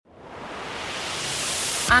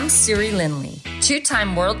I'm Siri Lindley,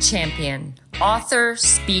 two-time world champion, author,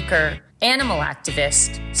 speaker, animal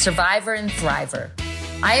activist, survivor, and thriver.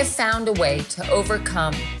 I have found a way to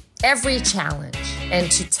overcome every challenge and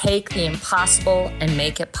to take the impossible and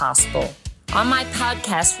make it possible. On my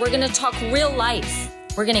podcast, we're going to talk real life.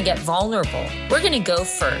 We're going to get vulnerable. We're going to go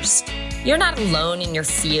first. You're not alone in your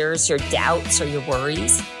fears, your doubts, or your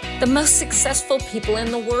worries. The most successful people in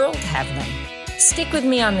the world have them. Stick with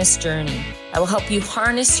me on this journey. I will help you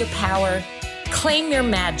harness your power, claim your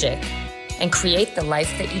magic, and create the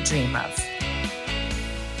life that you dream of.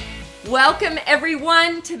 Welcome,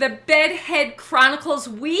 everyone, to the Bedhead Chronicles.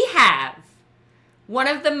 We have one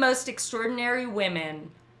of the most extraordinary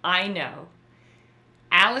women I know,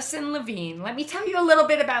 Alison Levine. Let me tell you a little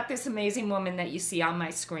bit about this amazing woman that you see on my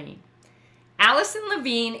screen. Alison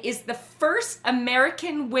Levine is the first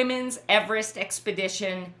American Women's Everest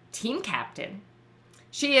Expedition team captain.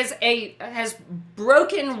 She has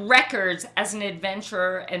broken records as an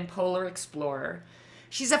adventurer and polar explorer.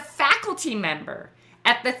 She's a faculty member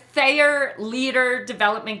at the Thayer Leader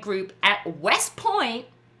Development Group at West Point,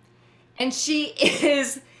 and she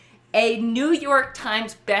is a New York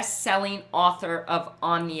Times best-selling author of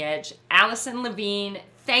On the Edge. Alison Levine,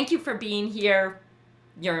 thank you for being here.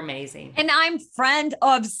 You're amazing. And I'm friend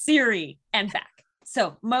of Siri and back.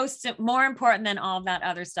 So more important than all that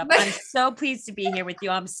other stuff. I'm so pleased to be here with you.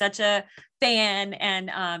 I'm such a fan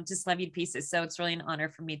and just love you to pieces. So it's really an honor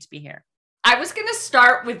for me to be here. I was going to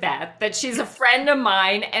start with that she's a friend of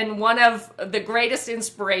mine and one of the greatest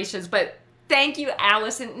inspirations. But thank you,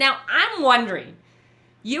 Alison. Now, I'm wondering,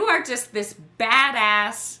 you are just this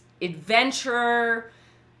badass adventurer,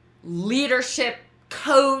 leadership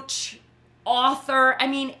coach, author. I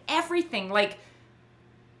mean, everything. Like,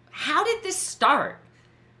 how did this start?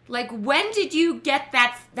 Like, when did you get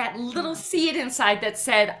that little seed inside that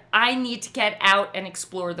said, I need to get out and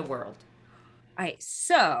explore the world? All right.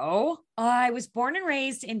 So I was born and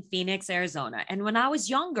raised in Phoenix, Arizona. And when I was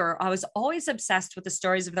younger, I was always obsessed with the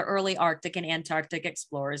stories of the early Arctic and Antarctic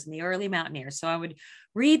explorers and the early mountaineers. So I would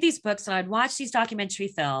read these books and I'd watch these documentary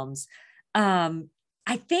films.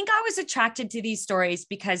 I think I was attracted to these stories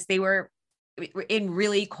because they were in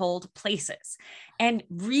really cold places, and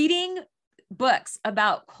reading books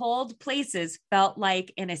about cold places felt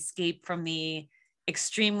like an escape from the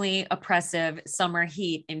extremely oppressive summer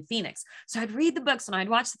heat in Phoenix. So I'd read the books and I'd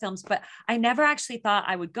watch the films, but I never actually thought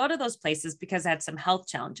I would go to those places because I had some health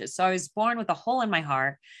challenges. So I was born with a hole in my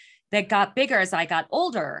heart that got bigger as I got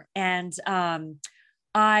older. And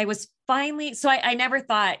I was finally, so I never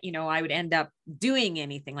thought, I would end up doing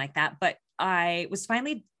anything like that, but I was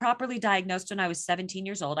finally properly diagnosed when I was 17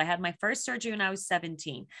 years old. I had my first surgery when I was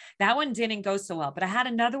 17. That one didn't go so well, but I had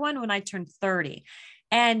another one when I turned 30.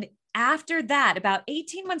 And after that, about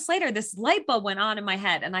 18 months later, this light bulb went on in my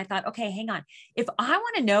head. And I thought, okay, hang on. If I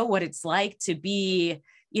want to know what it's like to be,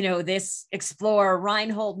 this explorer,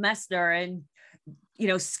 Reinhold Messner, and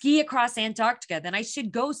ski across Antarctica, then I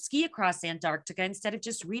should go ski across Antarctica instead of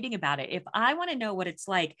just reading about it. If I want to know what it's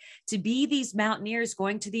like to be these mountaineers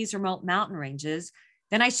going to these remote mountain ranges,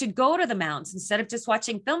 then I should go to the mountains instead of just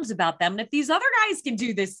watching films about them. And if these other guys can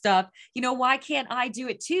do this stuff, why can't I do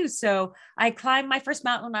it too? So I climbed my first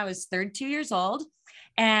mountain when I was 32 years old.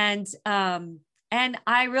 And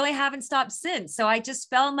I really haven't stopped since. So I just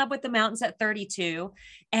fell in love with the mountains at 32.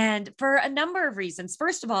 And for a number of reasons.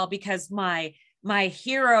 First of all, because my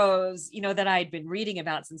heroes, that I'd been reading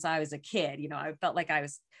about since I was a kid, I felt like I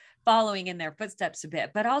was following in their footsteps a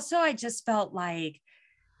bit, but also I just felt like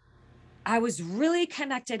I was really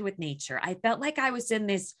connected with nature. I felt like I was in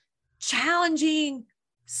this challenging,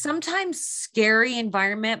 sometimes scary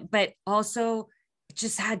environment, but also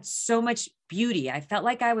just had so much beauty. I felt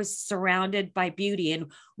like I was surrounded by beauty.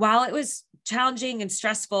 And while it was challenging and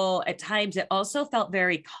stressful at times, it also felt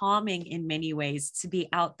very calming in many ways to be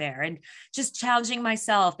out there and just challenging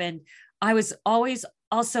myself. And I was always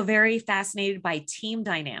also very fascinated by team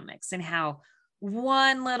dynamics and how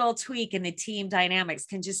one little tweak in the team dynamics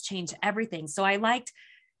can just change everything. So I liked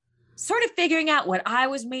sort of figuring out what I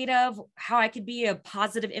was made of, how I could be a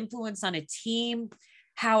positive influence on a team,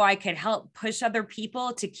 how I could help push other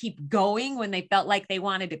people to keep going when they felt like they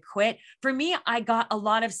wanted to quit. For me, I got a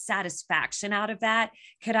lot of satisfaction out of that.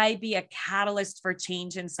 Could I be a catalyst for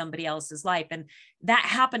change in somebody else's life? And that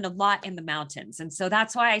happened a lot in the mountains. And so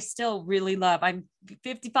that's why I still really I'm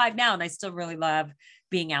 55 now, and I still really love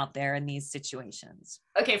being out there in these situations.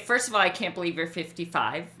 Okay, first of all, I can't believe you're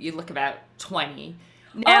 55. You look about 20.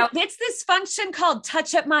 Now, it's this function called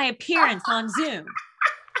touch up my appearance on Zoom.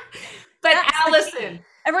 But Alison,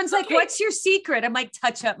 everyone's like, what's your secret? I'm like,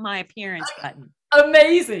 touch up my appearance button.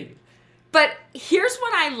 Amazing. But here's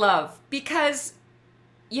what I love, because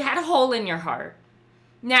you had a hole in your heart.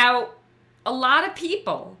 Now, a lot of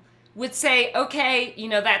people would say, okay,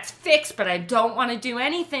 that's fixed, but I don't want to do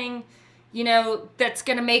anything, that's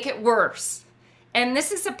going to make it worse. And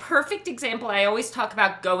this is a perfect example. I always talk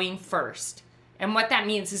about going first. And what that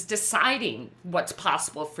means is deciding what's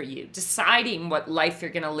possible for you, deciding what life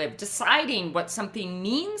you're going to live, deciding what something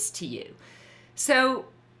means to you. So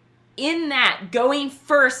in that, going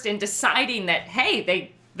first and deciding that,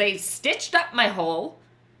 hey, they stitched up my hole.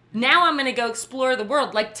 Now I'm going to go explore the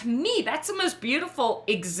world. Like, to me, that's the most beautiful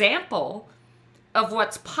example of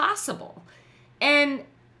what's possible. And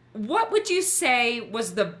what would you say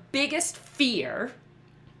was the biggest fear,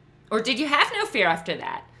 or did you have no fear after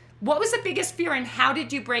that? What was the biggest fear, and how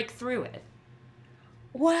did you break through it?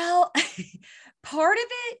 Well, part of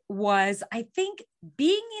it was, I think,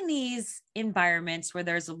 being in these environments where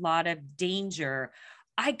there's a lot of danger.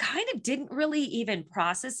 I kind of didn't really even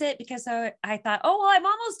process it, because I thought, oh, well, I've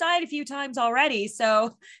almost died a few times already.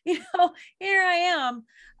 So, here I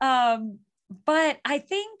am. But I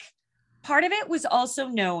think part of it was also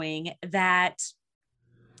knowing that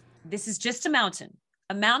this is just a mountain.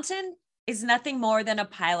 A mountain is nothing more than a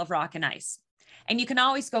pile of rock and ice, and you can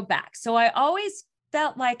always go back. So I always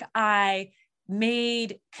felt like I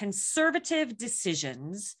made conservative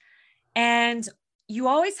decisions, and you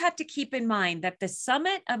always have to keep in mind that the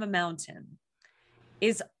summit of a mountain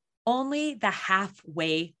is only the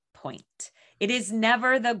halfway point. It is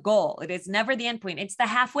never the goal. It is never the end point. It's the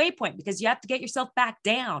halfway point, because you have to get yourself back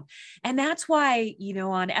down. And that's why,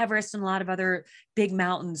 on Everest and a lot of other big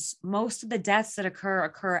mountains, most of the deaths that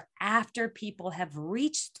occur after people have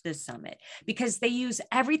reached the summit, because they use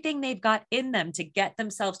everything they've got in them to get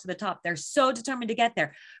themselves to the top. They're so determined to get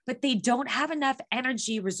there, but they don't have enough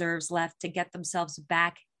energy reserves left to get themselves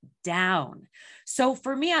back down. So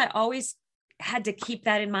for me, I always had to keep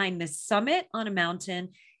that in mind. The summit on a mountain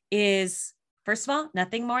is, first of all,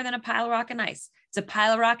 nothing more than a pile of rock and ice. It's a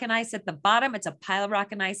pile of rock and ice at the bottom. It's a pile of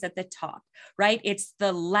rock and ice at the top, right? It's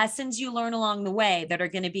the lessons you learn along the way that are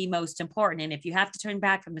going to be most important. And if you have to turn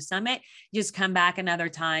back from the summit, you just come back another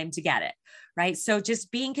time to get it, right? So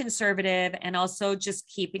just being conservative, and also just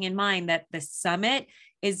keeping in mind that the summit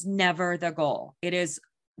is never the goal. It is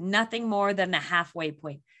nothing more than the halfway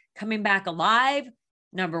point. Coming back alive,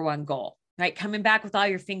 number one goal. Right? Coming back with all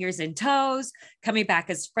your fingers and toes, coming back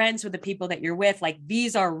as friends with the people that you're with. Like,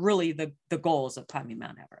 these are really the goals of climbing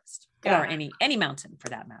Mount Everest, or any mountain for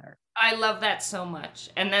that matter. I love that so much.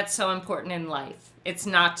 And that's so important in life. It's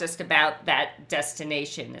not just about that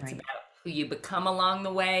destination. It's about who you become along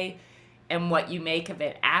the way and what you make of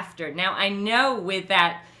it after. Now, I know with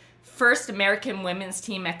that first American women's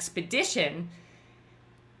team expedition,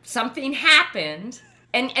 something happened.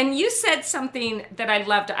 And you said something that I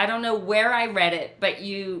loved. I don't know where I read it, but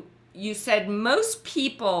you said most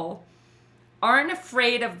people aren't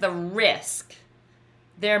afraid of the risk.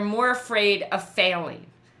 They're more afraid of failing.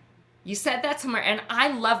 You said that somewhere, and I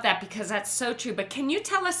love that, because that's so true. But can you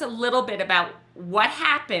tell us a little bit about what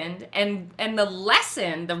happened and the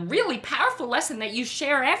lesson, the really powerful lesson that you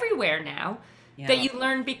share everywhere now, that you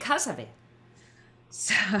learned because of it?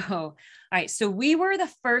 So, all right. So we were the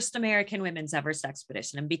first American women's Everest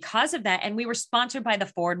expedition. And because of that, and we were sponsored by the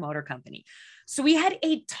Ford Motor Company. So we had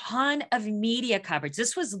a ton of media coverage.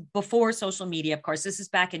 This was before social media, of course. This is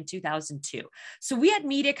back in 2002. So we had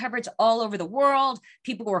media coverage all over the world.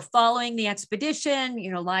 People were following the expedition,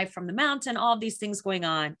 live from the mountain, all of these things going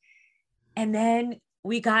on. And then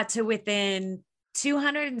we got to within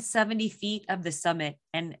 270 feet of the summit,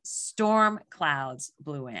 and storm clouds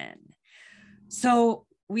blew in. So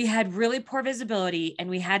we had really poor visibility, and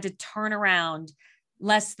we had to turn around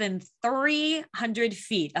less than 300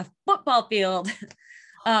 feet, a football field,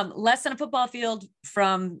 less than a football field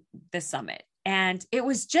from the summit. And it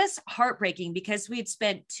was just heartbreaking, because we had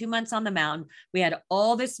spent 2 months on the mountain. We had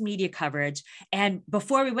all this media coverage. And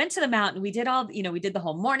before we went to the mountain, we did we did the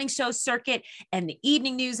whole morning show circuit, and the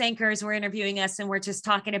evening news anchors were interviewing us. And we're just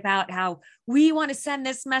talking about how we want to send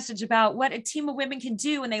this message about what a team of women can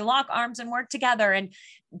do when they lock arms and work together. And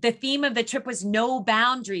the theme of the trip was no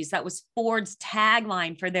boundaries. That was Ford's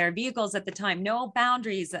tagline for their vehicles at the time. No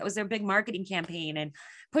boundaries. That was their big marketing campaign. And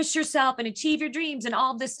push yourself and achieve your dreams and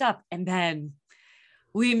all of this stuff. And then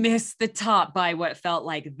we missed the top by what felt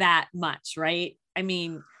like that much, right? I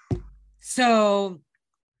mean, so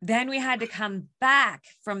then we had to come back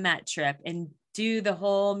from that trip and do the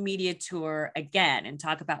whole media tour again and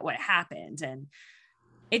talk about what happened. And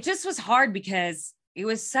it just was hard, because it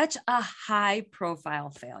was such a high profile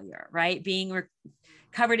failure, right?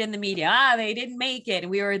 covered in the media. They didn't make it.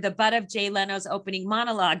 And we were the butt of Jay Leno's opening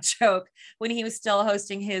monologue joke when he was still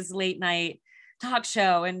hosting his late night talk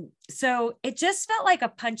show. And so it just felt like a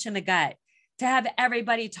punch in the gut to have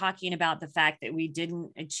everybody talking about the fact that we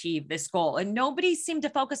didn't achieve this goal. And nobody seemed to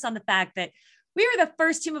focus on the fact that we were the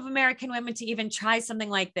first team of American women to even try something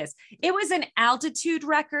like this. It was an altitude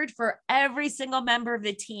record for every single member of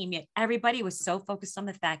the team, yet everybody was so focused on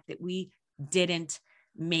the fact that we didn't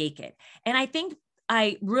make it. And I think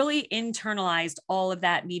I really internalized all of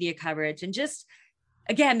that media coverage. And just,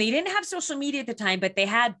 again, they didn't have social media at the time, but they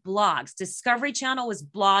had blogs. Discovery Channel was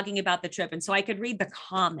blogging about the trip. And so I could read the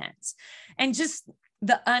comments and just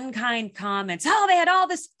the unkind comments. Oh, they had all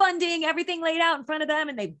this funding, everything laid out in front of them,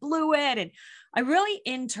 and they blew it. And I really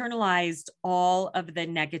internalized all of the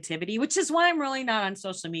negativity, which is why I'm really not on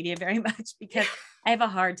social media very much, because I have a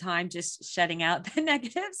hard time just shutting out the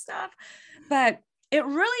negative stuff. But it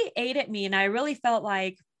really ate at me. And I really felt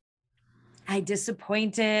like I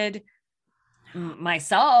disappointed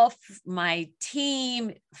myself, my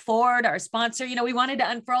team, Ford, our sponsor. You know, we wanted to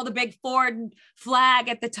unfurl the big Ford flag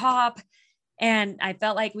at the top. And I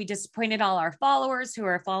felt like we disappointed all our followers who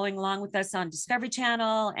are following along with us on Discovery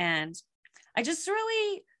Channel. And I just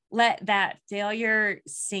really let that failure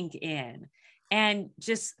sink in and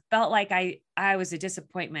just felt like I was a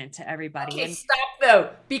disappointment to everybody. Okay, and stop though,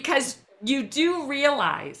 because you do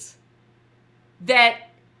realize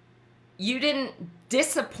that you didn't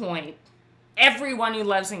disappoint everyone who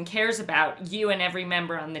loves and cares about you and every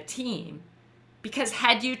member on the team. Because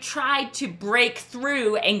had you tried to break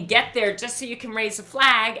through and get there just so you can raise a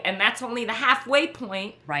flag, and that's only the halfway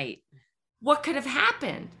point, right? What could have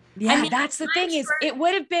happened? Yeah, I mean, that's the thing is, it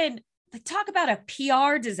would have been, like, talk about a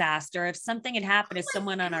PR disaster. If something had happened to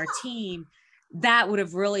someone on our team, that would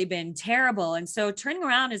have really been terrible. And so turning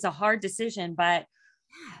around is a hard decision, but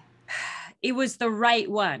it was the right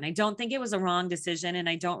one. I don't think it was a wrong decision, and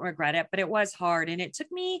I don't regret it, but it was hard. And it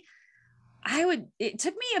took me, it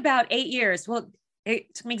took me about 8 years. Well,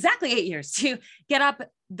 it took me exactly 8 years to get up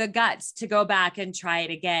the guts to go back and try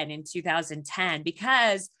it again in 2010,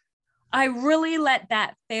 because I really let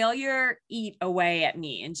that failure eat away at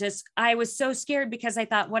me. And just, I was so scared because I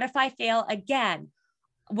thought, what if I fail again?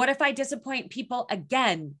 What if I disappoint people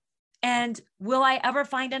again? And will I ever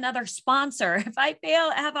find another sponsor? If I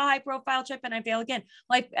fail, have a high profile trip and I fail again,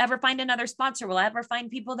 will I ever find another sponsor? Will I ever find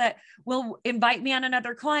people that will invite me on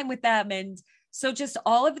another climb with them? And so just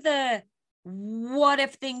all of the, what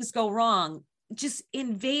if things go wrong, just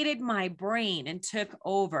invaded my brain and took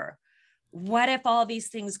over. What if all these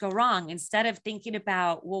things go wrong? Instead of thinking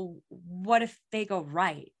about, well, what if they go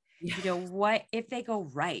right? Yes. You know, what if they go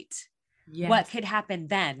right? Yes. What could happen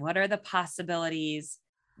then? What are the possibilities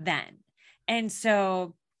then? And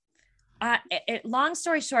so long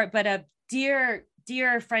story short, but a dear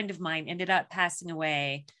friend of mine ended up passing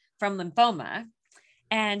away from lymphoma.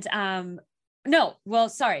 And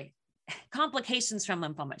complications from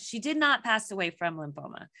lymphoma. She did not pass away from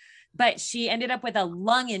lymphoma, but she ended up with a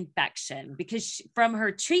lung infection because from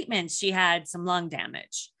her treatment, she had some lung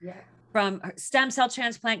damage. Yeah. From stem cell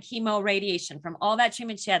transplant, chemo, radiation, from all that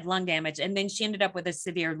treatment, she had lung damage. And then she ended up with a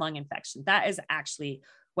severe lung infection. That is actually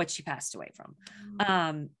what she passed away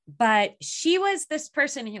from. But she was this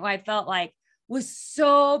person who I felt like was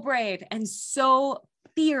so brave and so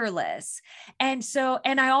fearless. And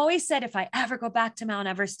I always said, if I ever go back to Mount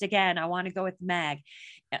Everest again, I want to go with Meg.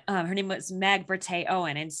 Her name was Meg Bertay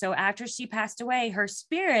Owen. And so after she passed away, her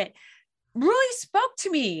spirit really spoke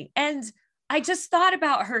to me. And I just thought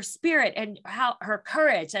about her spirit and how her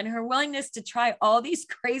courage and her willingness to try all these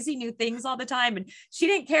crazy new things all the time. And she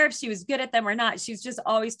didn't care if she was good at them or not. She was just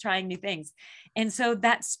always trying new things. And so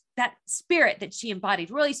that spirit that she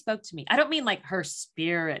embodied really spoke to me. I don't mean like her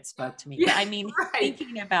spirit spoke to me, but I mean,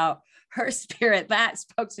 thinking about her spirit, that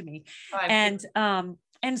spoke to me. And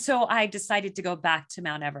so I decided to go back to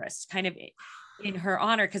Mount Everest, kind of in her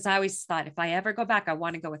honor, because I always thought, if I ever go back, I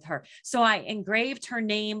want to go with her. So I engraved her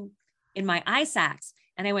name in my ice axe,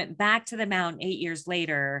 and I went back to the mountain 8 years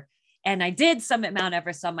later, and I did summit Mount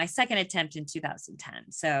Everest on my second attempt in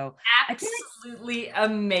 2010. So absolutely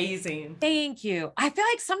amazing. Thank you. I feel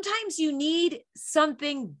like sometimes you need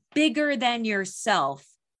something bigger than yourself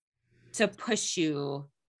to push you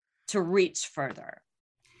to reach further.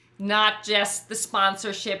 Not just the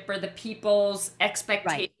sponsorship or the people's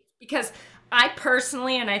expectations, right. Because I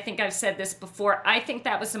personally, and I think I've said this before, I think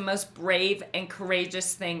that was the most brave and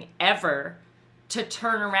courageous thing ever, to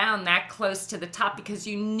turn around that close to the top, because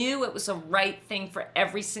you knew it was a right thing for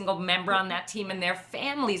every single member on that team and their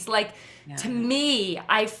families. Like, to me,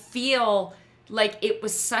 I feel like it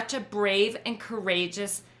was such a brave and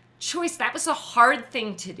courageous choice. That was a hard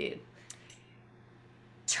thing to do.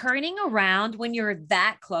 Turning around when you're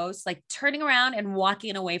that close, like turning around and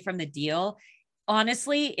walking away from the deal,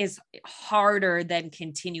 honestly, is harder than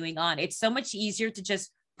continuing on. It's so much easier to just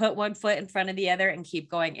put one foot in front of the other and keep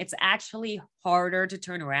going. It's actually harder to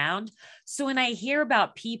turn around. So when I hear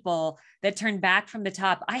about people that turn back from the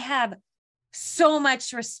top, I have so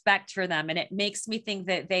much respect for them. And it makes me think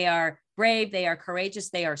that they are brave, they are courageous,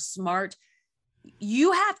 they are smart.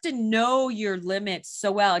 You have to know your limits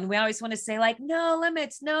so well. And we always want to say like, no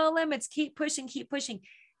limits, keep pushing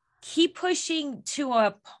to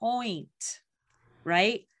a point,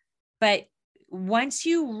 right? But once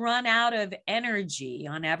you run out of energy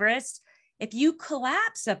on Everest, if you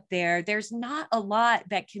collapse up there, there's not a lot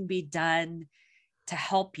that can be done to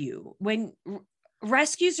help you. When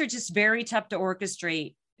rescues are just very tough to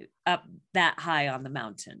orchestrate up that high on the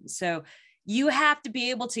mountain. So you have to be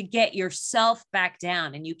able to get yourself back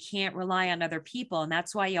down, and you can't rely on other people. And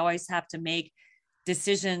that's why you always have to make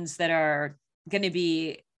decisions that are going to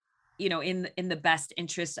be, you know, in the best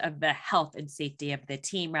interest of the health and safety of the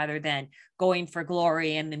team, rather than going for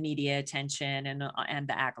glory and the media attention and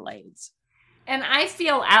the accolades. And I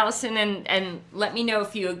feel, Alison, and let me know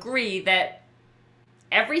if you agree, that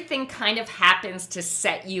everything kind of happens to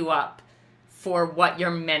set you up for what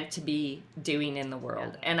you're meant to be doing in the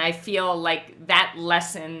world. Yeah. And I feel like that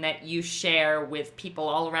lesson that you share with people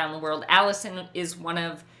all around the world, Alison is one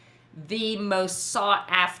of the most sought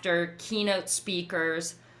after keynote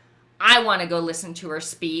speakers. I want to go listen to her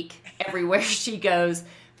speak everywhere she goes.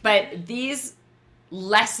 But these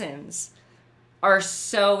lessons are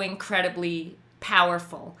so incredibly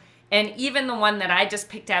powerful. And even the one that I just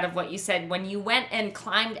picked out of what you said, when you went and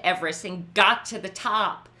climbed Everest and got to the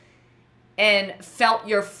top and felt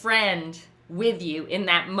your friend with you in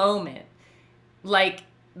that moment, like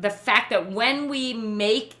the fact that when we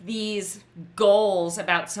make these goals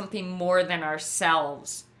about something more than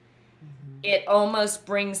ourselves, it almost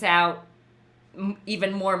brings out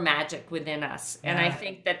even more magic within us. And I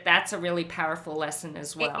think that that's a really powerful lesson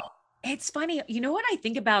as well. It's funny. You know what I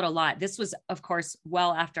think about a lot? This was, of course,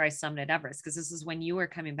 well after I summited Everest, because this is when you were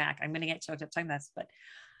coming back. I'm going to get choked up talking about this, but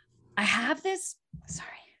I have this, sorry.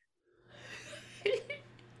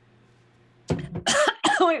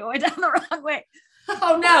 Wait, we're down the wrong way.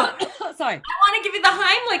 Oh no. Sorry. I want to give you the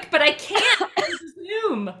Heimlich, but I can't.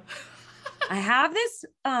 Zoom. I have this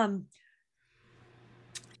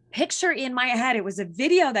picture in my head. It was a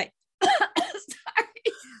video that, sorry.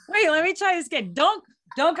 Wait, let me try this again. Don't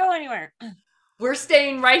go anywhere. We're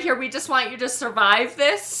staying right here. We just want you to survive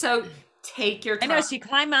this. So take your time. I know she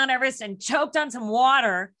climbed Mount Everest and choked on some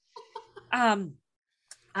water.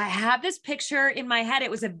 I have this picture in my head.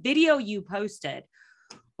 It was a video you posted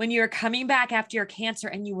when you were coming back after your cancer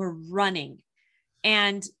and you were running.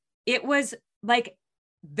 And it was like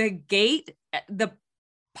the gait, the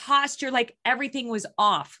posture, like everything was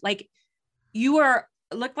off. Like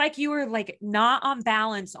looked like you were like not on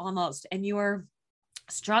balance almost. And you were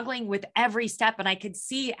struggling with every step. And I could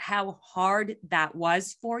see how hard that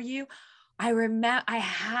was for you. I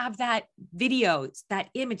have that video, that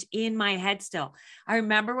image in my head still. I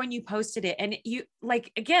remember when you posted it, and you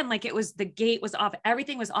it was, the gate was off,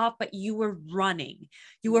 everything was off, but you were running,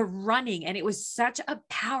 and it was such a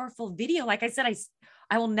powerful video. Like I said,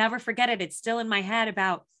 I will never forget it. It's still in my head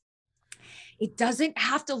about, it doesn't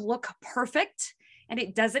have to look perfect, and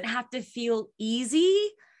it doesn't have to feel easy,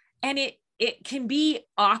 and it can be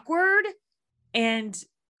awkward, and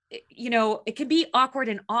it can be awkward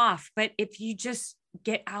and off, but if you just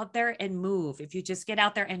get out there and move, if you just get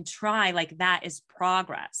out there and try, like, that is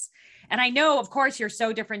progress. And I know, of course, you're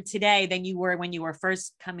so different today than you were when you were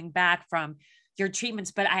first coming back from your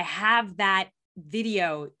treatments, but I have that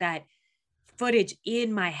video, that footage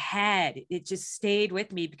in my head. It just stayed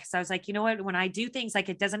with me because I was like, you know what, when I do things, like,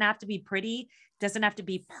 it doesn't have to be pretty, it doesn't have to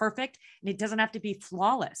be perfect, and it doesn't have to be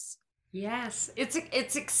flawless. Yes.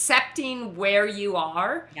 It's accepting where you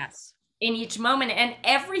are. Yes. In each moment and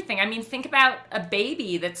everything. I mean, think about a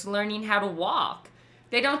baby that's learning how to walk.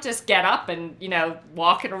 They don't just get up and,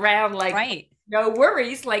 walking around like, right, no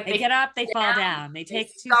worries. Like, they get up, they fall down. They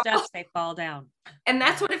take two steps, they fall down. And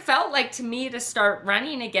that's what it felt like to me to start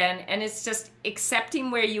running again. And it's just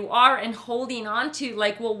accepting where you are and holding on to,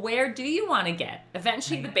 like, well, where do you want to get?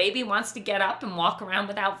 Eventually, the baby wants to get up and walk around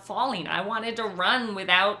without falling. I wanted to run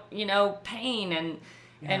without, pain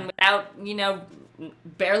and without,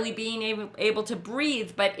 barely being able to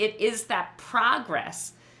breathe. But it is that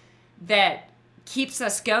progress that keeps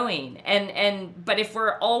us going. But if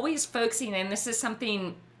we're always focusing, and this is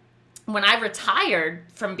something, when I retired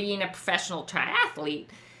from being a professional triathlete,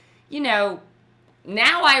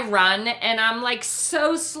 now I run and I'm like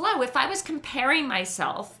so slow. If I was comparing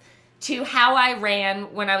myself to how I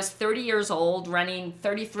ran when I was 30 years old, running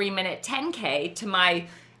 33-minute 10K to my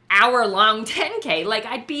hour-long 10K, like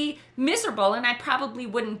I'd be miserable and I probably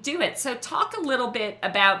wouldn't do it. So talk a little bit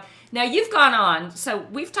about, now you've gone on, so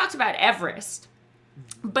we've talked about Everest,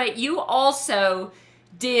 but you also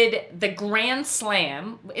did the Grand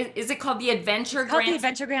Slam. Is it called the Adventure Called Grand the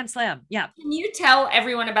Adventure Grand Slam. Yeah. Can you tell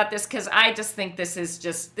everyone about this? Because I just think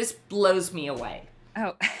this blows me away.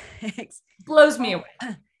 Oh, thanks. Blows me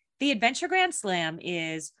away. The Adventure Grand Slam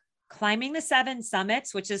is climbing the 7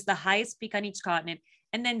 summits, which is the highest peak on each continent,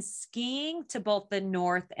 and then skiing to both the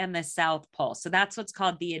North and the South Pole. So that's what's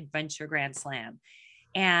called the Adventure Grand Slam.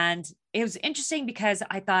 And it was interesting because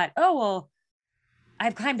I thought, oh, well,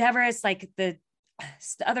 I've climbed Everest, like the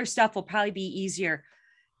other stuff will probably be easier.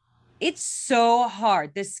 It's so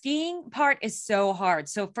hard. The skiing part is so hard.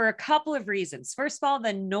 So for a couple of reasons. First of all,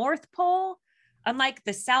 the North Pole, unlike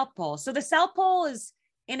the South Pole. So the South Pole is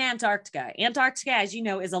in Antarctica. Antarctica, as you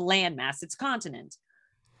know, is a landmass. It's a continent.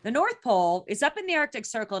 The North Pole is up in the Arctic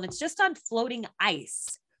Circle and it's just on floating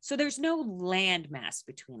ice. So there's no landmass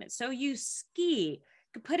between it. So you ski, you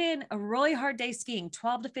could put in a really hard day skiing,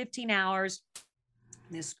 12 to 15 hours,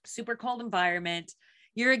 this super cold environment.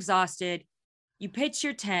 You're exhausted. You pitch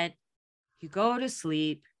your tent, you go to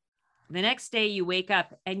sleep. The next day you wake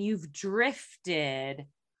up and you've drifted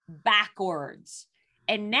backwards.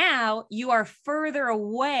 And now you are further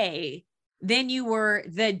away than you were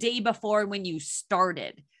the day before when you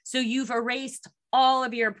started. So you've erased all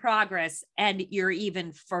of your progress and you're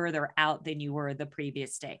even further out than you were the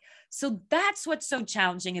previous day. So that's what's so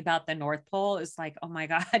challenging about the North Pole is like, oh my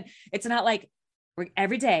God, it's not like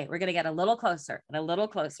every day we're going to get a little closer and a little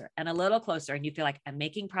closer and a little closer. And you feel like I'm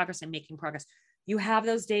making progress. I'm making progress. You have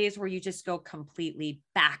those days where you just go completely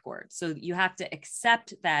backwards. So you have to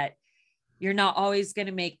accept that you're not always going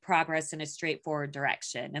to make progress in a straightforward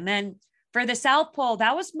direction. And then for the South Pole,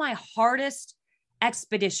 that was my hardest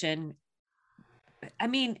expedition. I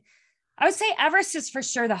mean, I would say Everest is for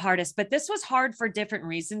sure the hardest, but this was hard for different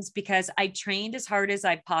reasons because I trained as hard as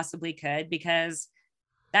I possibly could because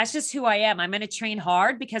that's just who I am. I'm going to train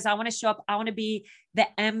hard because I want to show up. I want to be the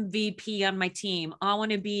MVP on my team. I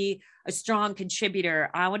want to be a strong contributor.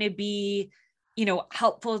 I want to be,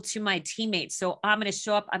 helpful to my teammates. So I'm going to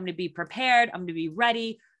show up. I'm going to be prepared. I'm going to be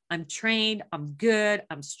ready. I'm trained. I'm good.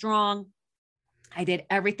 I'm strong. I did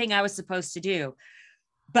everything I was supposed to do,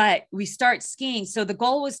 but we start skiing. So the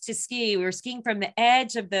goal was to ski. We were skiing from the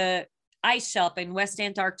edge of the ice shelf in West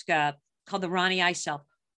Antarctica called the Ronnie Ice Shelf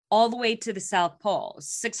all the way to the South Pole,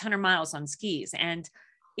 600 miles on skis. And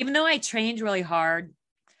even though I trained really hard,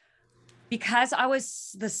 because I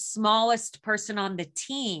was the smallest person on the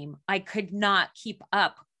team, I could not keep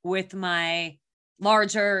up with my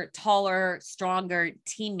larger, taller, stronger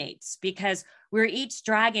teammates because we were each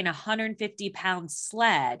dragging a 150-pound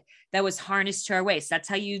sled that was harnessed to our waist. That's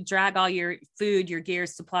how you drag all your food, your gear,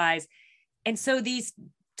 supplies. And so these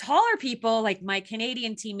taller people, like my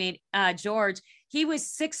Canadian teammate, George, he was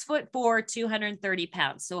 6'4", 230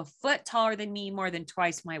 pounds. So a foot taller than me, more than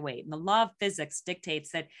twice my weight. And the law of physics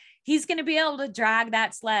dictates that he's going to be able to drag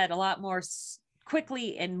that sled a lot more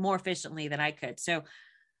quickly and more efficiently than I could. So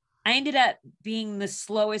I ended up being the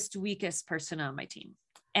slowest, weakest person on my team.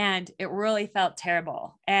 And it really felt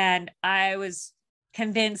terrible. And I was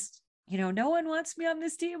convinced, no one wants me on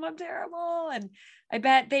this team. I'm terrible. And I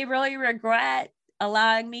bet they really regret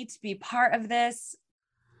allowing me to be part of this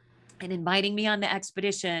and inviting me on the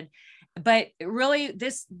expedition. But really,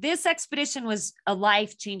 this expedition was a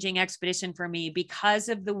life-changing expedition for me because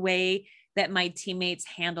of the way that my teammates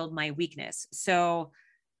handled my weakness. So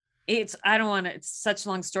it's such a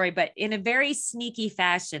long story, but in a very sneaky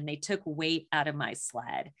fashion, they took weight out of my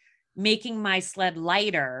sled, making my sled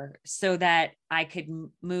lighter so that I could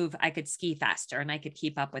move, I could ski faster and I could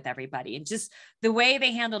keep up with everybody. And just the way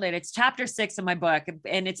they handled it, it's chapter 6 of my book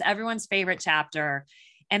and it's everyone's favorite chapter.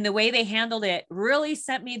 And the way they handled it really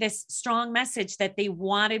sent me this strong message that they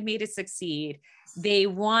wanted me to succeed. They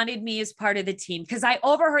wanted me as part of the team because I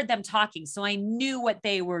overheard them talking. So I knew what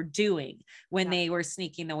they were doing when they were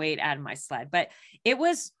sneaking the weight out of my sled. But it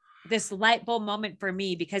was this light bulb moment for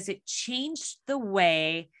me because it changed the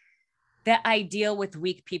way that I deal with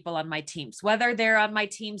weak people on my teams, whether they're on my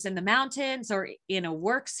teams in the mountains or in a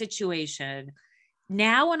work situation.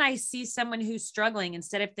 Now, when I see someone who's struggling,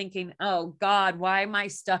 instead of thinking, oh God, why am I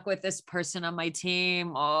stuck with this person on my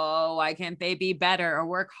team? Oh, why can't they be better or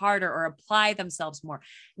work harder or apply themselves more?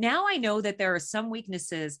 Now I know that there are some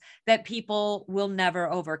weaknesses that people will never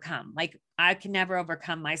overcome. Like I can never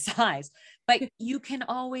overcome my size, but you can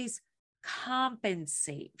always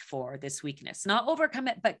compensate for this weakness, not overcome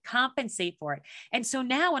it, but compensate for it. And so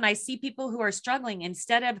now when I see people who are struggling,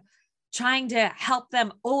 instead of trying to help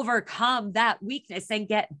them overcome that weakness and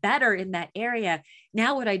get better in that area,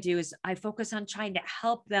 now what I do is I focus on trying to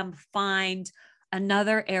help them find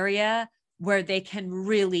another area where they can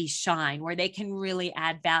really shine, where they can really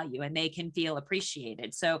add value and they can feel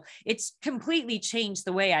appreciated. So it's completely changed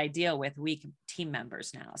the way I deal with weak team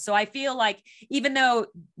members now. So I feel like even though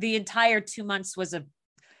the entire 2 months was a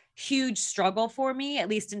huge struggle for me, at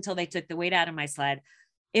least until they took the weight out of my sled,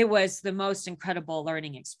 it was the most incredible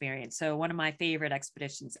learning experience. So one of my favorite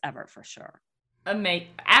expeditions ever, for sure.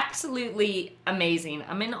 Absolutely amazing.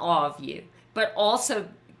 I'm in awe of you. But also,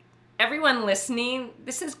 everyone listening,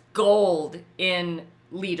 this is gold in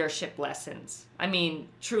leadership lessons. I mean,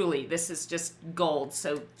 truly, this is just gold.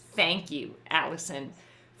 So thank you, Alison,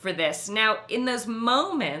 for this. Now, in those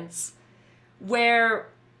moments where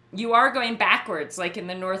you are going backwards, like in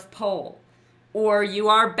the North Pole, or you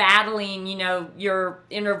are battling, your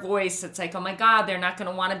inner voice. It's like, oh my God, they're not going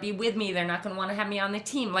to want to be with me. They're not going to want to have me on the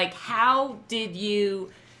team. Like, how did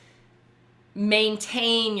you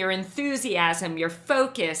maintain your enthusiasm, your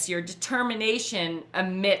focus, your determination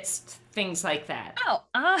amidst things like that? Oh,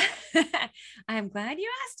 I'm glad you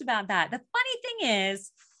asked about that. The funny thing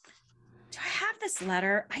is, do I have this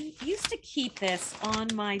letter? I used to keep this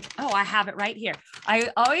on I have it right here. I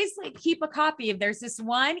always keep a copy of, there's this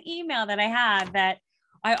one email that I had that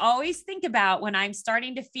I always think about when I'm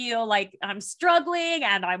starting to feel like I'm struggling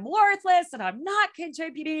and I'm worthless and I'm not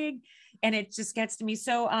contributing. And it just gets to me.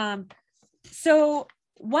 So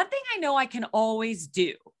one thing I know I can always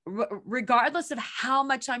do, regardless of how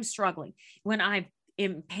much I'm struggling, when I'm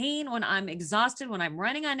in pain, when I'm exhausted, when I'm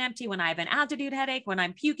running on empty, when I have an altitude headache, when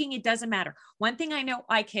I'm puking, it doesn't matter. One thing I know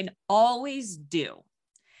I can always do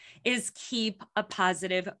is keep a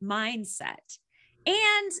positive mindset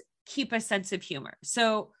and keep a sense of humor.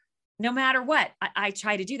 So no matter what, I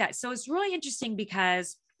try to do that. So it's really interesting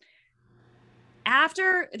because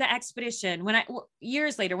after the expedition,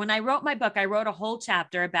 years later, when I wrote my book, I wrote a whole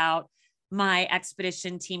chapter about my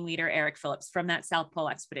expedition team leader, Eric Phillips, from that South Pole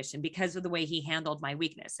expedition, because of the way he handled my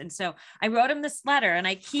weakness. And so I wrote him this letter, and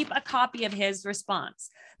I keep a copy of his response,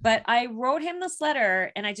 but I wrote him this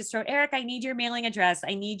letter and I just wrote, Eric, I need your mailing address.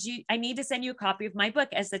 I need to send you a copy of my book,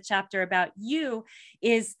 as the chapter about you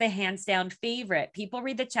is the hands down favorite. People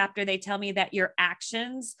read the chapter, they tell me that your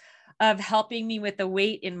actions of helping me with the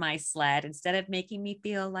weight in my sled, instead of making me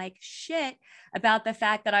feel like shit about the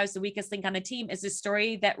fact that I was the weakest link on the team, is a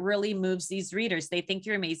story that really moves these readers. They think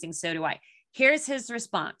you're amazing. So do I. Here's his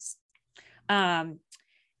response.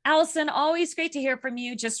 Alison, always great to hear from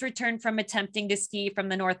you. Just returned from attempting to ski from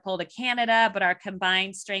the North Pole to Canada, but our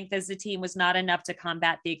combined strength as a team was not enough to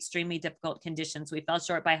combat the extremely difficult conditions. We fell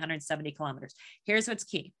short by 170 kilometers. Here's what's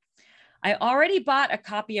key. I already bought a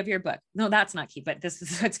copy of your book. No, that's not key, but this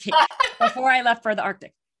is what's key. Before I left for the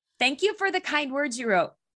Arctic. Thank you for the kind words you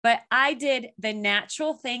wrote, but I did the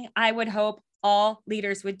natural thing I would hope all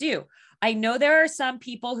leaders would do. I know there are some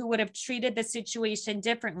people who would have treated the situation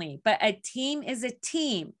differently, but a team is a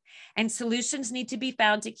team and solutions need to be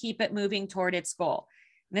found to keep it moving toward its goal.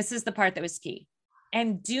 And this is the part that was key.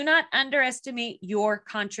 And do not underestimate your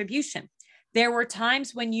contribution. There were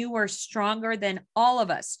times when you were stronger than all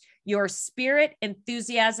of us. Your spirit,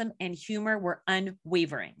 enthusiasm, and humor were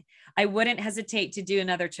unwavering. I wouldn't hesitate to do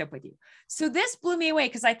another trip with you. So this blew me away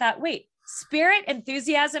because I thought, wait, spirit,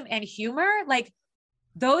 enthusiasm, and humor, like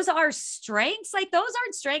those are strengths? Like those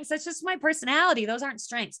aren't strengths. That's just my personality. Those aren't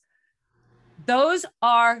strengths. Those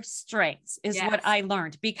are strengths is what I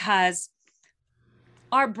learned, because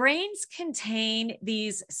our brains contain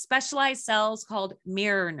these specialized cells called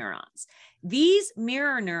mirror neurons. These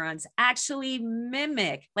mirror neurons actually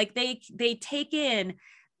mimic, like they take in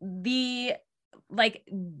the, like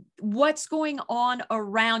what's going on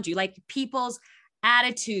around you, like people's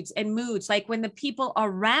attitudes and moods. Like when the people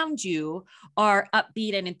around you are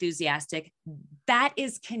upbeat and enthusiastic, that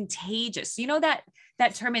is contagious. You know that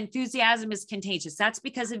term enthusiasm is contagious. That's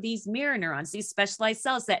because of these mirror neurons, these specialized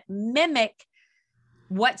cells that mimic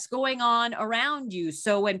what's going on around you.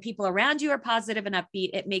 So when people around you are positive and upbeat,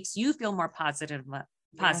 it makes you feel more positive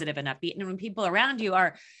and upbeat. And when people around you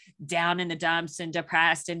are down in the dumps and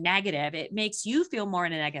depressed and negative, it makes you feel more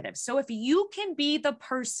negative. So if you can be the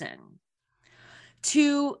person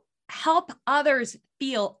to help others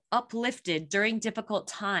feel uplifted during difficult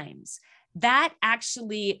times, that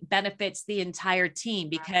actually benefits the entire team,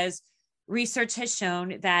 because research has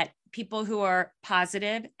shown that people who are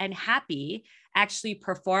positive and happy actually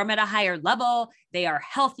perform at a higher level. They are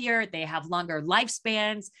healthier. They have longer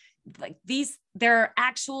lifespans. like there are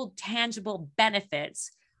actual tangible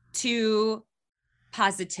benefits to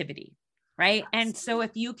positivity, right? And so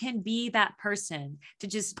if you can be that person to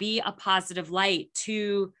just be a positive light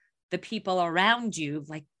to the people around you,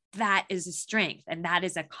 like that is a strength and that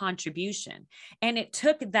is a contribution. And it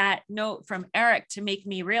took that note from Eric to make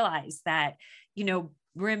me realize that,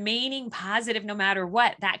 remaining positive no matter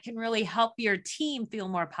what, that can really help your team feel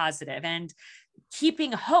more positive. And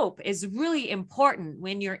keeping hope is really important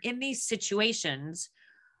when you're in these situations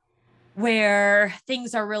where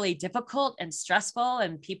things are really difficult and stressful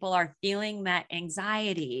and people are feeling that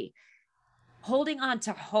anxiety. Holding on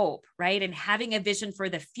to hope, right? And having a vision for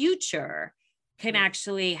the future can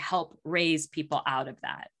actually help raise people out of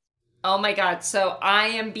that. Oh my God. So I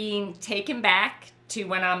am being taken back to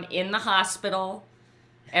when I'm in the hospital.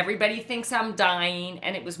 Everybody thinks I'm dying,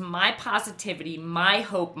 and it was my positivity, my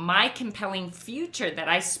hope, my compelling future that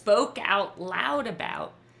I spoke out loud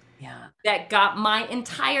about. Yeah. That got my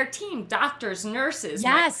entire team, doctors, nurses,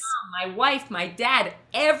 yes, my mom, my wife, my dad,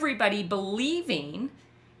 everybody believing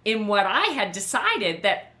in what I had decided,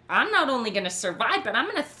 that I'm not only going to survive, but I'm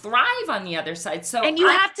going to thrive on the other side. So, and you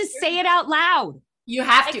have to say it out loud. You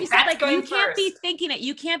have like to. You said, That's going you can't first. be thinking it.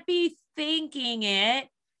 You can't be thinking it.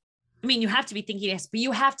 I mean, you have to be thinking it, but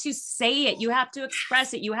you have to say it. You have to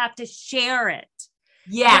express it. You have to share it.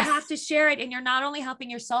 Yes. You have to share it. And you're not only helping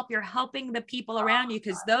yourself, you're helping the people around you,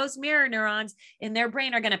 because those mirror neurons in their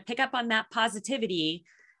brain are going to pick up on that positivity,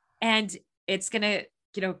 and it's going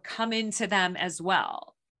to, come into them as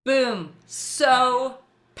well. Boom. So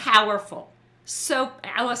powerful. So,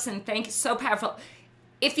 Alison, thank you. So powerful.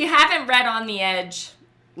 If you haven't read On the Edge,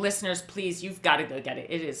 listeners, please, you've got to go get it.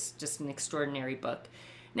 It is just an extraordinary book.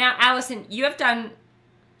 Now, Alison, you have done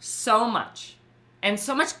so much and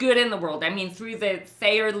so much good in the world. I mean, through the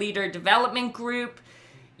Thayer Leader Development Group,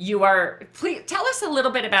 please tell us a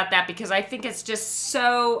little bit about that, because I think it's just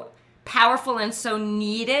so powerful and so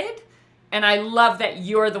needed. And I love that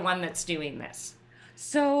you're the one that's doing this.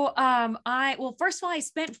 So, first of all, I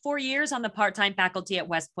spent 4 years on the part-time faculty at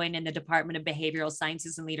West Point in the Department of Behavioral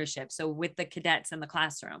Sciences and Leadership. So with the cadets in the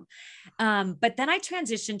classroom. But then I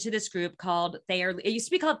transitioned to this group called Thayer. It used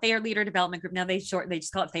to be called Thayer Leader Development Group. Now they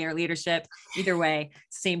just call it Thayer Leadership. Either way,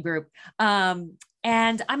 same group. And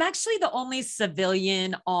I'm actually the only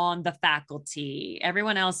civilian on the faculty.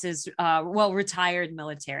 Everyone else is, retired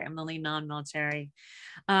military. I'm the only non-military.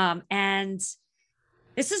 And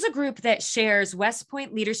this is a group that shares West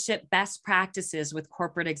Point leadership best practices with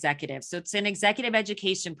corporate executives. So it's an executive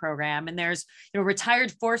education program, and there's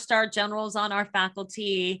retired 4-star generals on our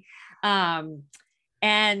faculty.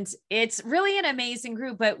 And it's really an amazing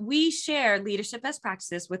group, but we share leadership best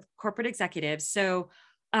practices with corporate executives. So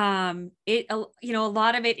a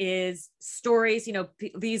lot of it is stories.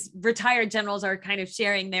 These retired generals are kind of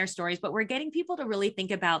sharing their stories, but we're getting people to really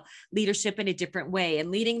think about leadership in a different way and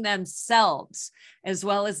leading themselves as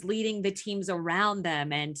well as leading the teams around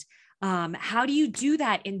them. And how do you do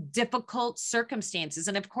that in difficult circumstances?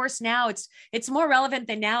 And of course, now it's more relevant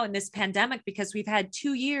than now in this pandemic, because we've had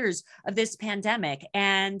 2 years of this pandemic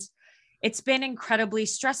and it's been incredibly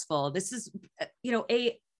stressful. This is,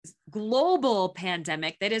 a global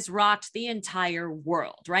pandemic that has rocked the entire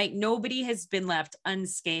world, right? Nobody has been left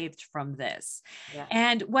unscathed from this. Yeah.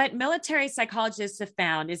 And what military psychologists have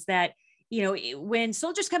found is that, when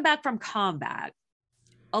soldiers come back from combat,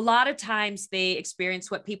 a lot of times they experience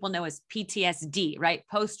what people know as PTSD, right?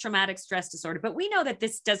 Post-traumatic stress disorder. But we know that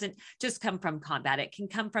this doesn't just come from combat. It can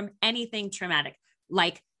come from anything traumatic,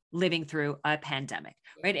 like living through a pandemic,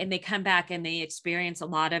 right? And they come back and they experience a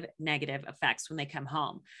lot of negative effects when they come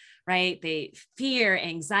home, right? They fear,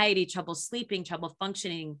 anxiety, trouble sleeping, trouble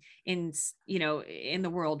functioning in the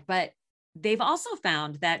world. But they've also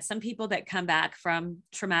found that some people that come back from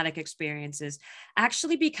traumatic experiences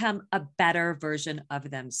actually become a better version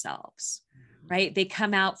of themselves. Right? They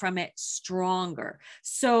come out from it stronger.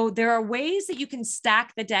 So there are ways that you can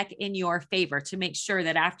stack the deck in your favor to make sure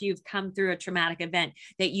that after you've come through a traumatic event,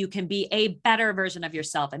 that you can be a better version of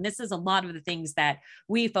yourself. And this is a lot of the things that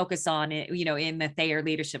we focus on, in the Thayer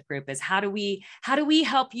Leadership Group, is how do we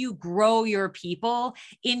help you grow your people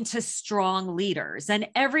into strong leaders? And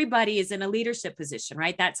everybody is in a leadership position,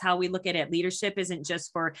 right? That's how we look at it. Leadership isn't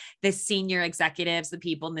just for the senior executives, the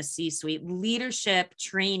people in the C-suite. Leadership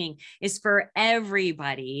training is for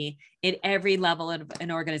everybody at every level of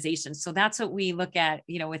an organization. So that's what we look at,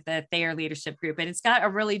 with the Thayer Leadership Group. And it's got a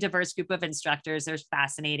really diverse group of instructors. There's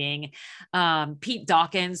fascinating. Pete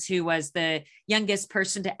Dawkins, who was the youngest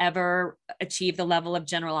person to ever achieve the level of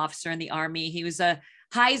general officer in the Army. He was a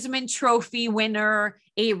Heisman Trophy winner,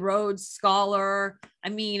 a Rhodes Scholar. I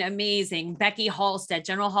mean, amazing. Becky Halstead,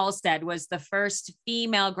 General Halstead was the first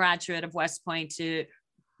female graduate of West Point to,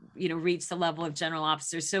 reach the level of general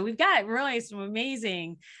officer. So we've got really some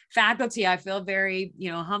amazing faculty. I feel very,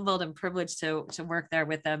 humbled and privileged to work there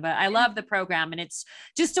with them, but I love the program, and it's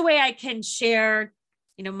just a way I can share,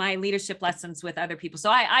 my leadership lessons with other people.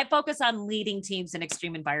 So I focus on leading teams in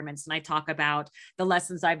extreme environments. And I talk about the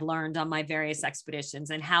lessons I've learned on my various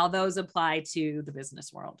expeditions and how those apply to the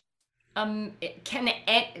business world. Who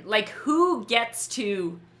gets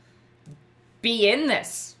to be in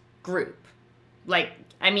this group?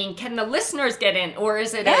 Can the listeners get in, or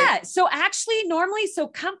is it? Yeah. So actually normally,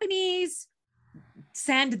 companies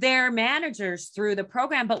send their managers through the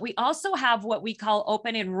program, but we also have what we call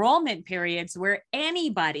open enrollment periods where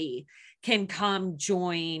anybody can come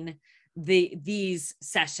join these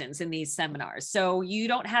sessions and these seminars. So you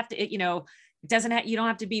don't have to, you don't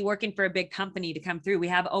have to be working for a big company to come through. We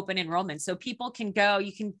have open enrollment. So people can go,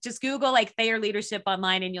 you can just Google Thayer Leadership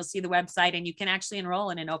online and you'll see the website, and you can actually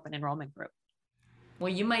enroll in an open enrollment group.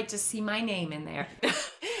 Well, you might just see my name in there.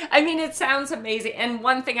 It sounds amazing. And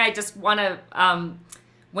one thing I just want to,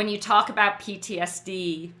 when you talk about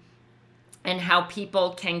PTSD and how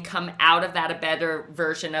people can come out of that a better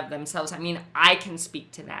version of themselves, I can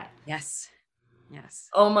speak to that. Yes. Yes.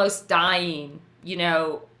 Almost dying,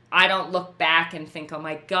 I don't look back and think, oh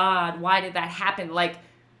my God, why did that happen?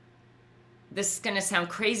 This is going to sound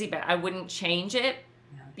crazy, but I wouldn't change it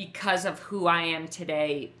because of who I am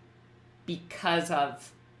today, because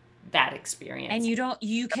of that experience. And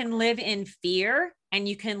you can live in fear, and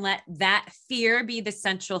you can let that fear be the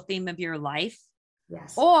central theme of your life.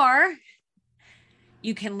 Yes. Or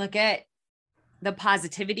you can look at the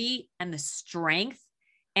positivity and the strength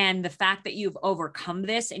and the fact that you've overcome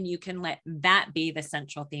this, and you can let that be the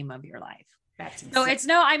central theme of your life. So it's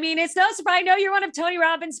no surprise. I know you're one of Tony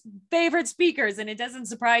Robbins' favorite speakers, and it doesn't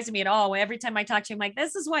surprise me at all. Every time I talk to you, I'm like,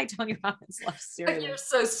 this is why Tony Robbins loves Siri. You're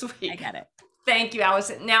so sweet. I get it. Thank you,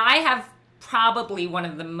 Alison. Now I have probably one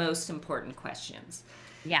of the most important questions.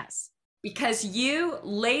 Yes. Because you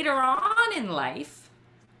later on in life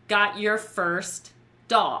got your first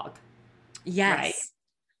dog. Yes. Right?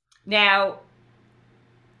 Now,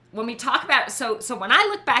 when we talk about, so when I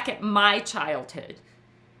look back at my childhood,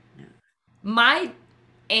 my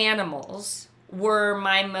animals were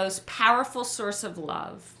my most powerful source of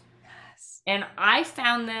love. Yes. And I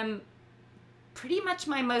found them pretty much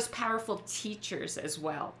my most powerful teachers as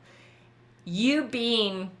well. You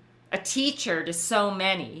being a teacher to so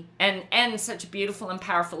many and such a beautiful and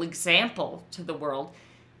powerful example to the world,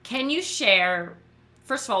 can you share,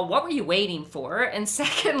 first of all, what were you waiting for? And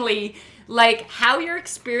secondly, how your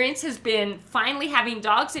experience has been finally having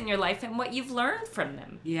dogs in your life and what you've learned from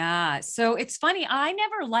them? Yeah. So it's funny. I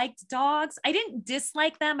never liked dogs. I didn't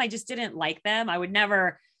dislike them. I just didn't like them. I would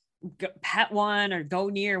never pet one or go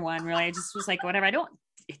near one. Really. I just was like, whatever. I don't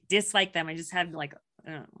dislike them. I just had I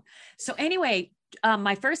don't know. So anyway,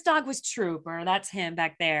 my first dog was Trooper. That's him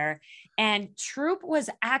back there. And Troop was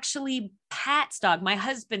actually Pat's dog, my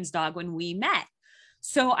husband's dog, when we met.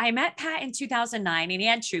 So I met Pat in 2009, and he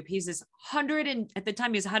had Troop. He's this at the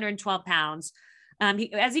time he was 112 pounds.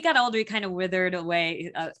 As he got older, he kind of withered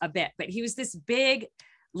away a bit, but he was this big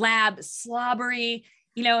lab, slobbery,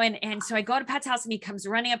 and so I go to Pat's house, and he comes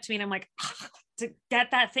running up to me, and I'm like, to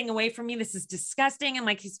get that thing away from me. This is disgusting. And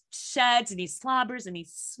he sheds and he slobbers and he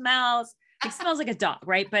smells like a dog.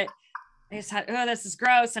 Right. But I just thought, oh, this is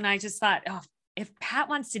gross. And I just thought, oh, if Pat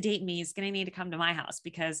wants to date me, he's going to need to come to my house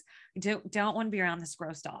because I don't want to be around this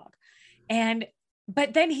gross dog.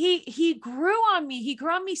 But then he grew on me. He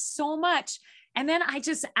grew on me so much. And then I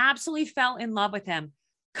just absolutely fell in love with him,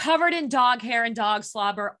 covered in dog hair and dog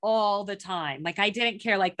slobber all the time. I didn't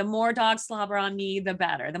care. The more dog slobber on me, the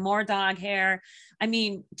better. The more dog hair. I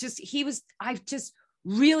just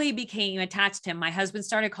really became attached to him. My husband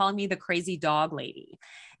started calling me the crazy dog lady.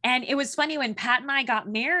 And it was funny when Pat and I got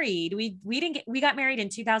married, we got married in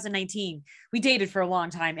 2019. We dated for a long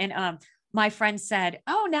time. And, my friend said,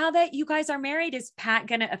 oh, now that you guys are married, is Pat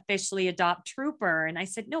going to officially adopt Trooper? And I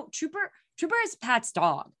said, no, Trooper is Pat's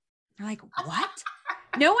dog. They're like, what?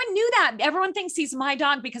 No one knew that. Everyone thinks he's my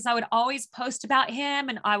dog because I would always post about him,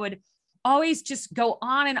 and I would always just go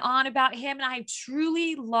on and on about him. And I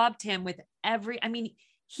truly loved him with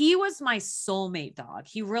he was my soulmate dog.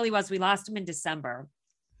 He really was. We lost him in December.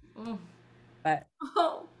 But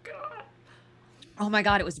oh God. Oh my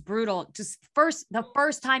God, it was brutal. Just the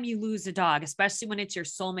first time you lose a dog, especially when it's your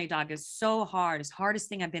soulmate dog, is so hard. It's the hardest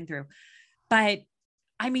thing I've been through. But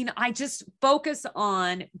I just focus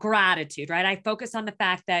on gratitude, right? I focus on the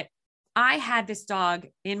fact that I had this dog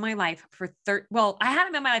in my life for I had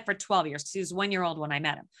him in my life for 12 years because he was 1 year old when I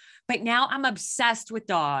met him. But now I'm obsessed with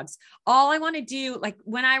dogs. All I want to do, like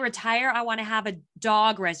when I retire, I want to have a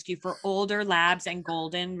dog rescue for older labs and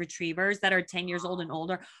golden retrievers that are 10 years old and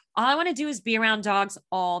older. All I want to do is be around dogs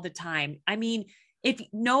all the time. I mean, if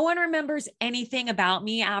no one remembers anything about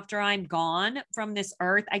me after I'm gone from this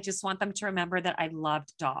earth, I just want them to remember that I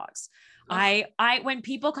loved dogs. When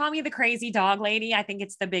people call me the crazy dog lady, I think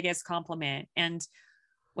it's the biggest compliment. And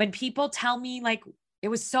when people tell me like, it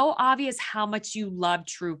was so obvious how much you loved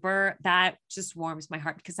Trooper, that just warms my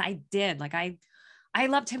heart because I did. Like I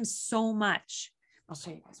loved him so much. I'll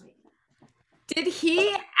show you guys. Did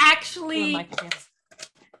he actually?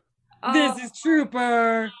 This is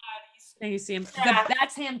Trooper. You see him.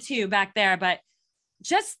 That's him too back there, but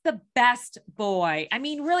just the best boy. I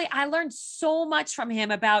mean, really, I learned so much from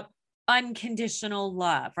him about unconditional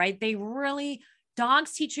love, right?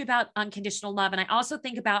 Dogs teach you about unconditional love. And I also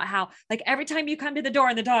think about how, like, every time you come to the door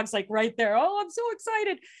and the dog's like right there, oh, I'm so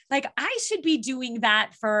excited. Like, I should be doing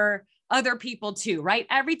that for other people too, right?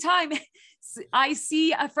 Every time I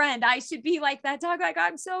see a friend, I should be like that dog. Like,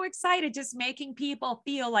 I'm so excited, just making people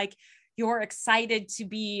feel like you're excited to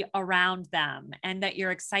be around them and that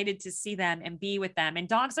you're excited to see them and be with them. And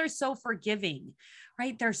dogs are so forgiving,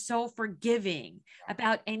 right? They're so forgiving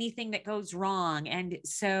about anything that goes wrong. And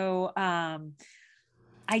so,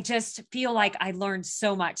 I just feel like I learned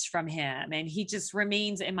so much from him and he just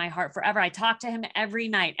remains in my heart forever. I talk to him every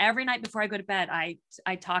night before I go to bed.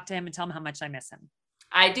 I talk to him and tell him how much I miss him.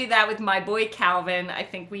 I do that with my boy Calvin. I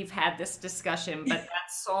think we've had this discussion, but that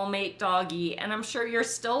soulmate doggy, and I'm sure you're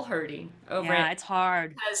still hurting over it. Yeah, it's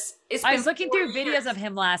hard. I was looking through videos of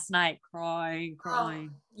him last night, crying.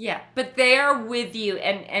 Yeah, but they are with you,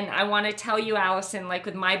 and I want to tell you, Alison, like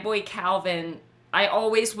with my boy Calvin, I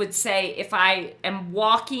always would say if I am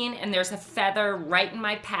walking and there's a feather right in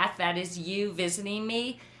my path, that is you visiting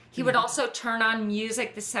me. He would also turn on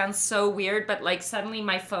music. This sounds so weird, but like suddenly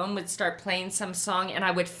my phone would start playing some song and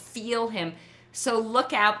I would feel him. So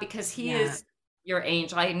look out because he is your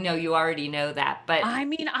angel. I know you already know that, but I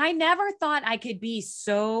mean, I never thought I could be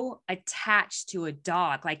so attached to a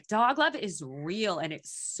dog. Like dog love is real and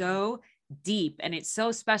it's so deep and it's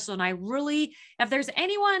so special. And I really, if there's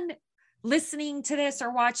anyone listening to this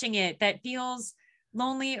or watching it that feels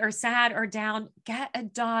lonely or sad or down, get a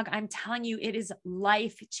dog. I'm telling you, it is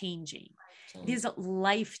life-changing. It is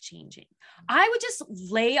life-changing. I would just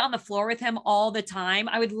lay on the floor with him all the time.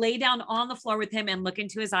 I would lay down on the floor with him and look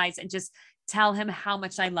into his eyes and just tell him how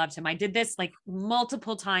much I loved him. I did this like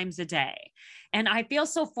multiple times a day. And I feel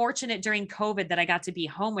so fortunate during COVID that I got to be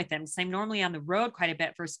home with him. So I'm normally on the road quite a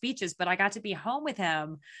bit for speeches, but I got to be home with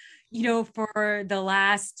him, you know, for the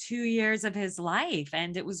last 2 years of his life.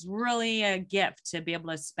 And it was really a gift to be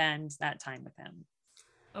able to spend that time with him.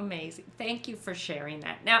 Amazing. Thank you for sharing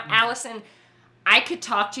that. Now, Alison, I could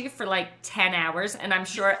talk to you for like 10 hours, and I'm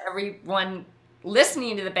sure everyone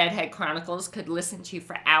listening to the Bedhead Chronicles could listen to you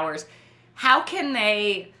for hours. How can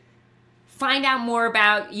they find out more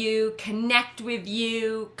about you, connect with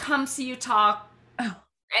you, come see you talk?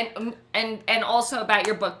 And also about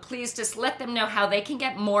your book? Please just let them know how they can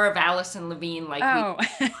get more of Alison Levine. Like,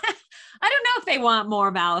 I don't know if they want more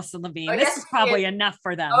of Alison Levine. This is probably enough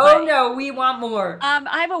for them. No, we want more.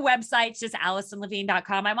 I have a website, just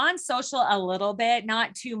AlisonLevine.com. I'm on social a little bit,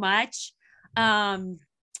 not too much. I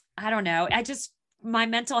don't know. My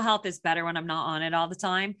mental health is better when I'm not on it all the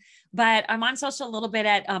time, but I'm on social a little bit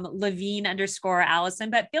at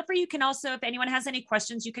Levine_Alison, but feel free. You can also, if anyone has any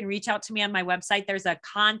questions, you can reach out to me on my website. There's a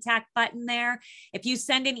contact button there. If you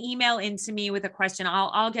send an email into me with a question,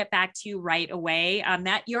 I'll get back to you right away.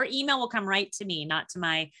 That your email will come right to me, not to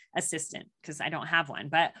my assistant, because I don't have one,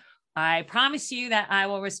 but I promise you that I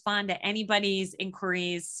will respond to anybody's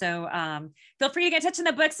inquiries. So feel free to get in touch. And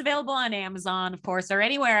the book's available on Amazon, of course, or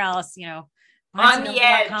anywhere else, you know. On the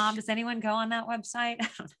edge. Does anyone go on that website?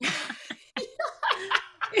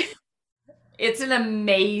 It's an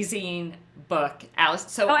amazing book, Alice.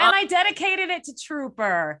 So, and I dedicated it to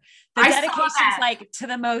Trooper. The dedication's like to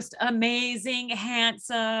the most amazing,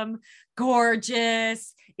 handsome,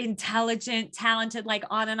 gorgeous, intelligent, talented, like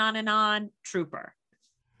on and on and on, Trooper.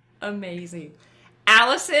 Amazing.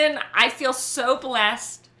 Alison, I feel so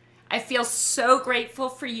blessed. I feel so grateful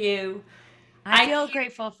for you. I feel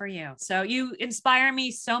grateful for you. So you inspire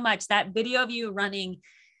me so much. That video of you running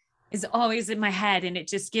is always in my head, and it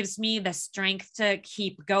just gives me the strength to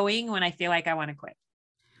keep going when I feel like I want to quit.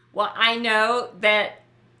 Well, I know that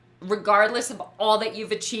regardless of all that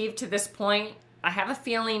you've achieved to this point, I have a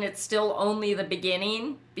feeling it's still only the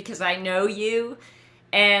beginning because I know you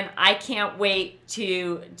And I can't wait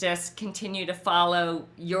to just continue to follow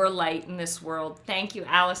your light in this world. Thank you,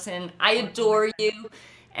 Alison. I adore you.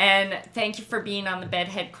 And thank you for being on the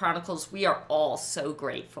Bedhead Chronicles. We are all so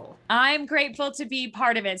grateful. I'm grateful to be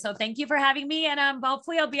part of it. So thank you for having me. And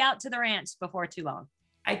hopefully I'll be out to the ranch before too long.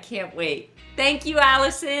 I can't wait. Thank you,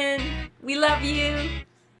 Alison. We love you.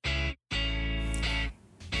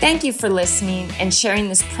 Thank you for listening and sharing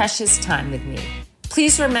this precious time with me.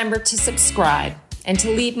 Please remember to subscribe and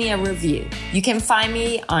to leave me a review. You can find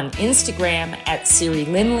me on Instagram at Siri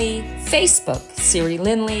Lindley, Facebook Siri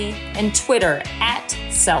Lindley, and Twitter at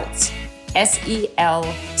Selts,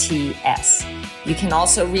 SELTS. You can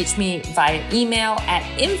also reach me via email at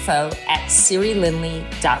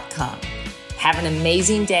info@sirilindley.com. Have an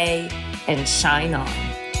amazing day and shine on.